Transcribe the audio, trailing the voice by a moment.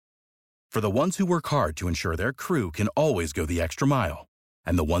For the ones who work hard to ensure their crew can always go the extra mile,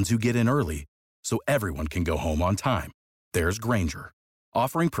 and the ones who get in early so everyone can go home on time, there's Grainger,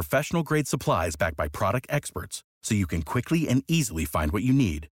 offering professional-grade supplies backed by product experts so you can quickly and easily find what you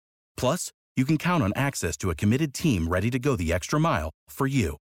need. Plus, you can count on access to a committed team ready to go the extra mile for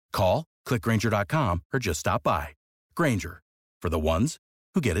you. Call, click Grainger.com, or just stop by. Grainger, for the ones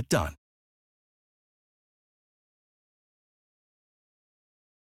who get it done.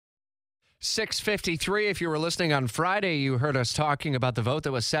 .653, if you were listening on Friday, you heard us talking about the vote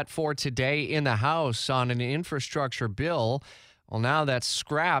that was set for today in the House on an infrastructure bill. Well, now that's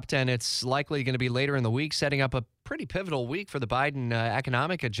scrapped, and it's likely going to be later in the week, setting up a pretty pivotal week for the Biden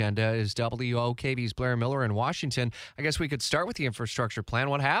economic agenda. Is WOKV's Blair Miller in Washington. I guess we could start with the infrastructure plan.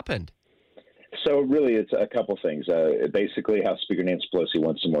 What happened? So really, it's a couple things. Basically, House Speaker Nancy Pelosi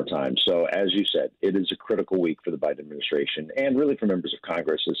wants some more time. So as you said, it is a critical week for the Biden administration and really for members of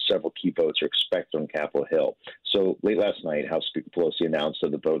Congress, as several key votes are expected on Capitol Hill. So late last night, House Speaker Pelosi announced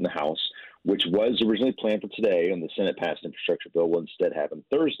that the vote in the House, which was originally planned for today on the Senate-passed infrastructure bill, will instead happen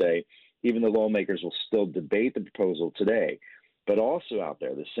Thursday, even though lawmakers will still debate the proposal today. But also out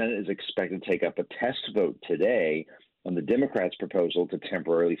there, the Senate is expected to take up a test vote today on the Democrats' proposal to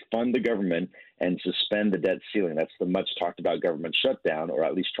temporarily fund the government and suspend the debt ceiling. That's the much-talked-about government shutdown, or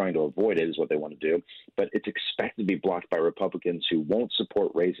at least trying to avoid it is what they want to do. But it's expected to be blocked by Republicans who won't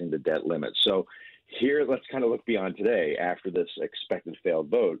support raising the debt limit. So here, let's kind of look beyond today. After this expected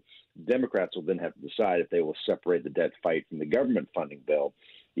failed vote, Democrats will then have to decide if they will separate the debt fight from the government funding bill.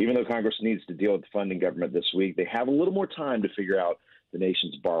 Even though Congress needs to deal with the funding government this week, they have a little more time to figure out the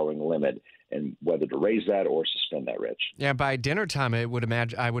nation's borrowing limit and whether to raise that or suspend that, Rich. Yeah, by dinner time, I would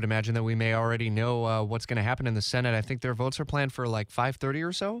imagine that we may already know what's going to happen in the Senate. I think their votes are planned for like 5:30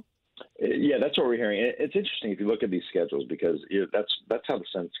 or so. Yeah, that's what we're hearing. It's interesting if you look at these schedules because that's how the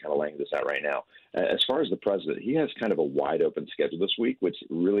Senate's kind of laying this out right now. As far as the president, he has kind of a wide open schedule this week, which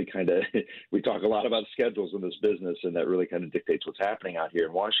really kind of we talk a lot about schedules in this business, and that really kind of dictates what's happening out here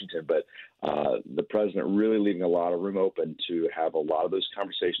in Washington. But the president really leaving a lot of room open to have a lot of those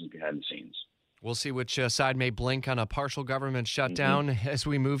conversations behind the scenes. We'll see which side may blink on a partial government shutdown as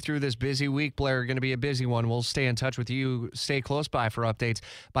we move through this busy week. Blair, going to be a busy one. We'll stay in touch with you. Stay close by for updates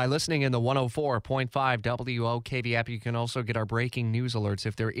by listening in the 104.5 WOKV app. You can also get our breaking news alerts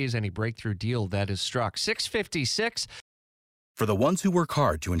if there is any breakthrough deal that is struck. 656. For the ones who work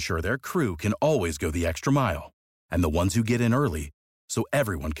hard to ensure their crew can always go the extra mile, and the ones who get in early so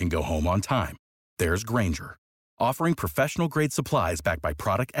everyone can go home on time, there's Grainger, offering professional-grade supplies backed by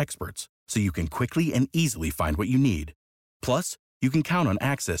product experts so you can quickly and easily find what you need. Plus, you can count on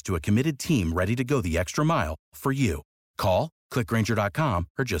access to a committed team ready to go the extra mile for you. Call, click Grainger.com,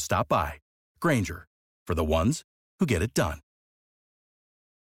 or just stop by. Grainger, for the ones who get it done.